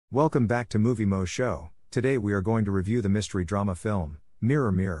Welcome back to Movie Moshow. Today we are going to review the mystery drama film,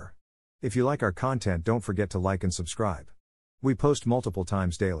 Mirror Mirror. If you like our content, don't forget to like and subscribe. We post multiple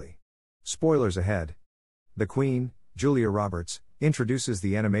times daily. Spoilers ahead. The Queen, Julia Roberts, introduces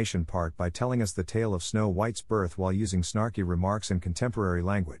the animation part by telling us the tale of Snow White's birth while using snarky remarks and contemporary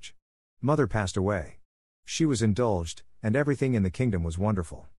language. Mother passed away. She was indulged, and everything in the kingdom was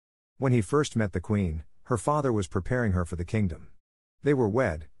wonderful. When he first met the Queen, her father was preparing her for the kingdom. They were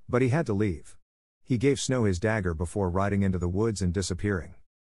wed, but he had to leave. He gave Snow his dagger before riding into the woods and disappearing.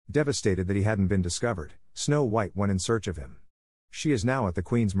 Devastated that he hadn't been discovered, Snow White went in search of him. She is now at the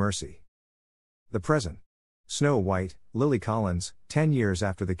Queen's mercy. The present. Snow White, Lily Collins, 10 years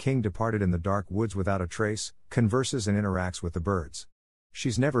after the king departed in the dark woods without a trace, converses and interacts with the birds.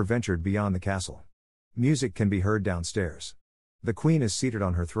 She's never ventured beyond the castle. Music can be heard downstairs. The Queen is seated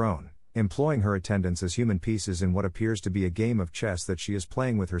on her throne, employing her attendants as human pieces in what appears to be a game of chess that she is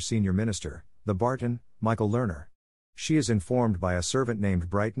playing with her senior minister, the Barton, Michael Lerner. She is informed by a servant named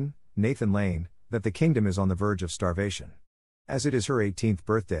Brighton, Nathan Lane, that the kingdom is on the verge of starvation. As it is her 18th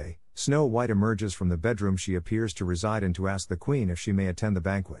birthday, Snow White emerges from the bedroom she appears to reside in to ask the Queen if she may attend the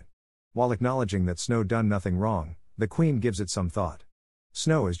banquet. While acknowledging that Snow done nothing wrong, the Queen gives it some thought.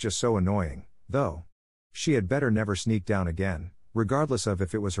 Snow is just so annoying, though. She had better never sneak down again, regardless of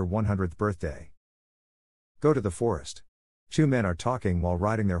if it was her 100th birthday. Go to the forest. Two men are talking while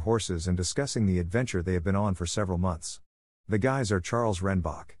riding their horses and discussing the adventure they have been on for several months. The guys are Charles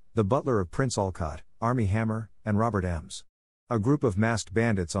Renbach, the butler of Prince Olcott, Armie Hammer, and Robert Ems. A group of masked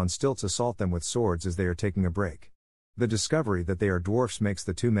bandits on stilts assault them with swords as they are taking a break. The discovery that they are dwarfs makes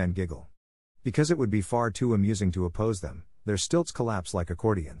the two men giggle. Because it would be far too amusing to oppose them, their stilts collapse like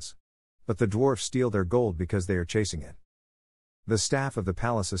accordions. But the dwarfs steal their gold because they are chasing it. The staff of the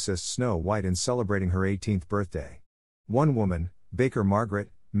palace assists Snow White in celebrating her 18th birthday. One woman, Baker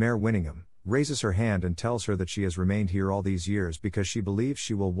Margaret, Mayor Winningham, raises her hand and tells her that she has remained here all these years because she believes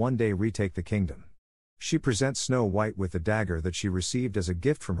she will one day retake the kingdom. She presents Snow White with the dagger that she received as a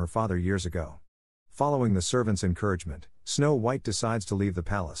gift from her father years ago. Following the servant's encouragement, Snow White decides to leave the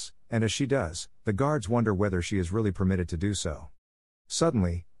palace, and as she does, the guards wonder whether she is really permitted to do so.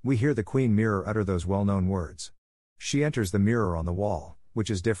 Suddenly, we hear the Queen Mirror utter those well-known words. She enters the mirror on the wall,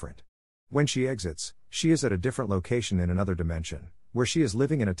 which is different. When she exits, she is at a different location in another dimension, where she is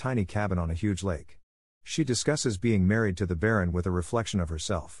living in a tiny cabin on a huge lake. She discusses being married to the Baron with a reflection of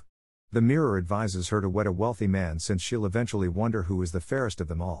herself. The mirror advises her to wed a wealthy man since she'll eventually wonder who is the fairest of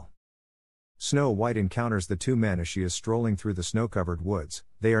them all. Snow White encounters the two men as she is strolling through the snow-covered woods.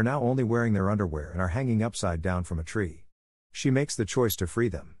 They are now only wearing their underwear and are hanging upside down from a tree. She makes the choice to free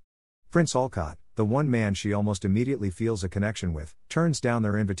them. Prince Olcott, the one man she almost immediately feels a connection with, turns down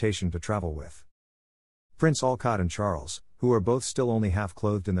their invitation to travel with. Prince Olcott and Charles, who are both still only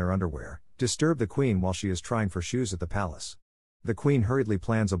half-clothed in their underwear, disturb the Queen while she is trying for shoes at the palace. The Queen hurriedly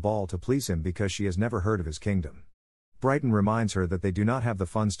plans a ball to please him because she has never heard of his kingdom. Brighton reminds her that they do not have the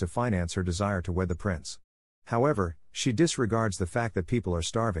funds to finance her desire to wed the prince. However, she disregards the fact that people are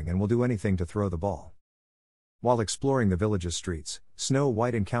starving and will do anything to throw the ball. While exploring the village's streets, Snow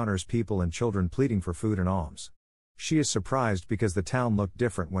White encounters people and children pleading for food and alms. She is surprised because the town looked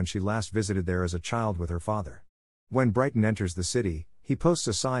different when she last visited there as a child with her father. When Brighton enters the city, he posts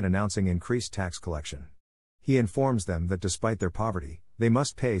a sign announcing increased tax collection. He informs them that despite their poverty, they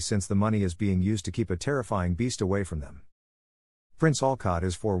must pay since the money is being used to keep a terrifying beast away from them. Prince Olcott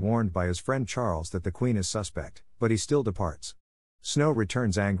is forewarned by his friend Charles that the Queen is suspect, but he still departs. Snow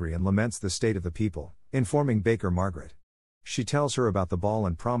returns angry and laments the state of the people, informing Baker Margaret. She tells her about the ball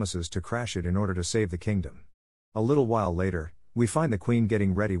and promises to crash it in order to save the kingdom. A little while later, we find the Queen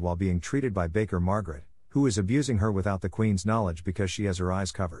getting ready while being treated by Baker Margaret, who is abusing her without the Queen's knowledge because she has her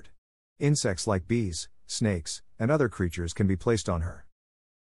eyes covered. Insects like bees, snakes, and other creatures can be placed on her.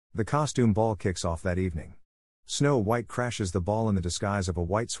 The costume ball kicks off that evening. Snow White crashes the ball in the disguise of a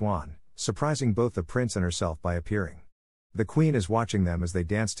white swan, surprising both the prince and herself by appearing. The Queen is watching them as they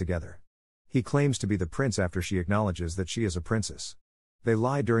dance together. He claims to be the prince after she acknowledges that she is a princess. They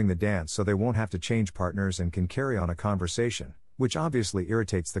lie during the dance so they won't have to change partners and can carry on a conversation, which obviously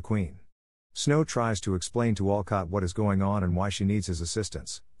irritates the Queen. Snow tries to explain to Olcott what is going on and why she needs his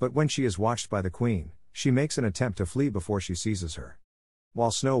assistance, but when she is watched by the Queen, she makes an attempt to flee before she seizes her.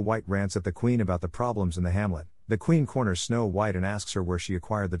 While Snow White rants at the Queen about the problems in the hamlet, the Queen corners Snow White and asks her where she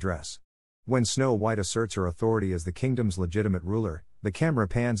acquired the dress. When Snow White asserts her authority as the kingdom's legitimate ruler, the camera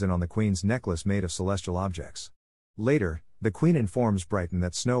pans in on the Queen's necklace made of celestial objects. Later, the Queen informs Brighton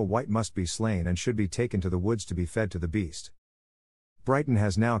that Snow White must be slain and should be taken to the woods to be fed to the beast. Brighton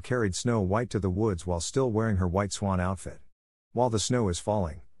has now carried Snow White to the woods while still wearing her white swan outfit. While the snow is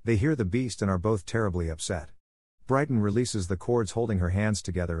falling, they hear the beast and are both terribly upset. Brighton releases the cords holding her hands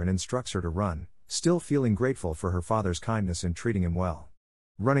together and instructs her to run, still feeling grateful for her father's kindness in treating him well.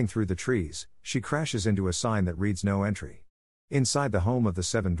 Running through the trees, she crashes into a sign that reads "No entry." Inside the home of the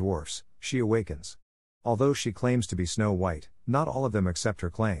 7 dwarfs, she awakens. Although she claims to be Snow White, not all of them accept her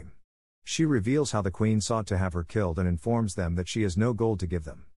claim. She reveals how the queen sought to have her killed and informs them that she has no gold to give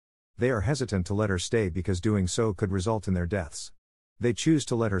them. They are hesitant to let her stay because doing so could result in their deaths. They choose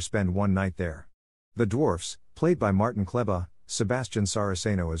to let her spend one night there. The dwarfs, played by Martin Kleba, Sebastian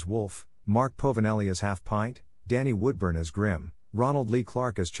Saraceno as Wolf, Mark Povinelli as Half Pint, Danny Woodburn as Grim, Ronald Lee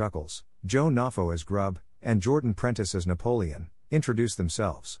Clark as Chuckles, Joe Naffo as Grub, and Jordan Prentice as Napoleon, introduce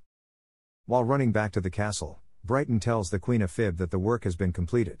themselves. While running back to the castle, Brighton tells the queen a fib that the work has been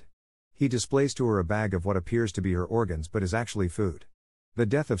completed. He displays to her a bag of what appears to be her organs but is actually food. The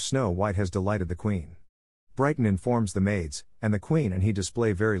death of Snow White has delighted the queen. Brighton informs the maids, and the queen and he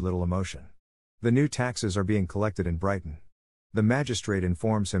display very little emotion. The new taxes are being collected in Brighton. The magistrate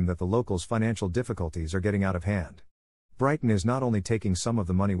informs him that the locals' financial difficulties are getting out of hand. Brighton is not only taking some of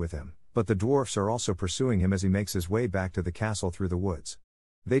the money with him, but the dwarfs are also pursuing him as he makes his way back to the castle through the woods.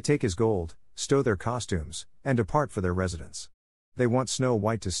 They take his gold, stow their costumes, and depart for their residence. They want Snow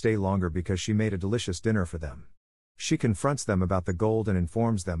White to stay longer because she made a delicious dinner for them. She confronts them about the gold and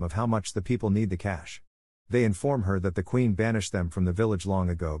informs them of how much the people need the cash. They inform her that the queen banished them from the village long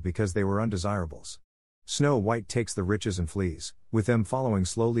ago because they were undesirables. Snow White takes the riches and flees, with them following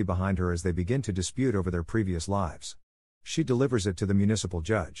slowly behind her as they begin to dispute over their previous lives. She delivers it to the municipal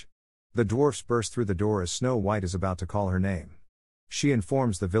judge. The dwarfs burst through the door as Snow White is about to call her name. She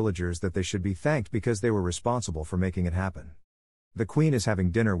informs the villagers that they should be thanked because they were responsible for making it happen. The queen is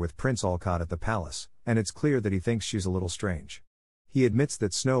having dinner with Prince Alcott at the palace, and it's clear that he thinks she's a little strange. He admits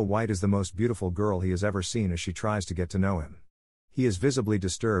that Snow White is the most beautiful girl he has ever seen as she tries to get to know him. He is visibly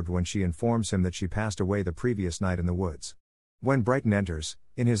disturbed when she informs him that she passed away the previous night in the woods. When Brighton enters,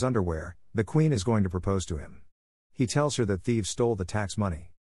 in his underwear, the queen is going to propose to him. He tells her that thieves stole the tax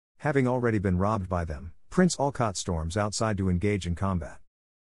money. Having already been robbed by them, Prince Alcott storms outside to engage in combat.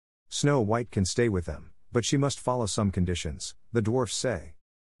 Snow White can stay with them, but she must follow some conditions, the dwarfs say.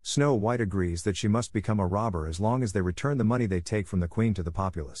 Snow White agrees that she must become a robber as long as they return the money they take from the queen to the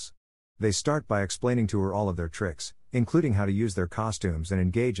populace. They start by explaining to her all of their tricks, including how to use their costumes and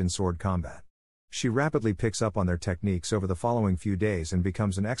engage in sword combat. She rapidly picks up on their techniques over the following few days and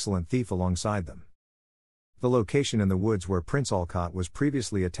becomes an excellent thief alongside them. The location in the woods where Prince Alcott was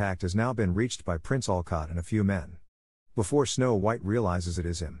previously attacked has now been reached by Prince Alcott and a few men. Before Snow White realizes it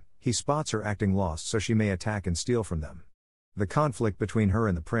is him, he spots her acting lost so she may attack and steal from them. The conflict between her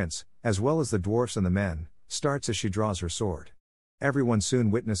and the prince, as well as the dwarfs and the men, starts as she draws her sword. Everyone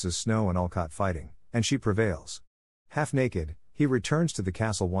soon witnesses Snow and Alcott fighting, and she prevails. Half naked, he returns to the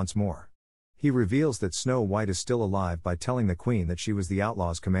castle once more. He reveals that Snow White is still alive by telling the queen that she was the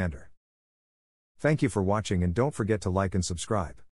outlaws' commander. Thank you for watching and don't forget to like and subscribe.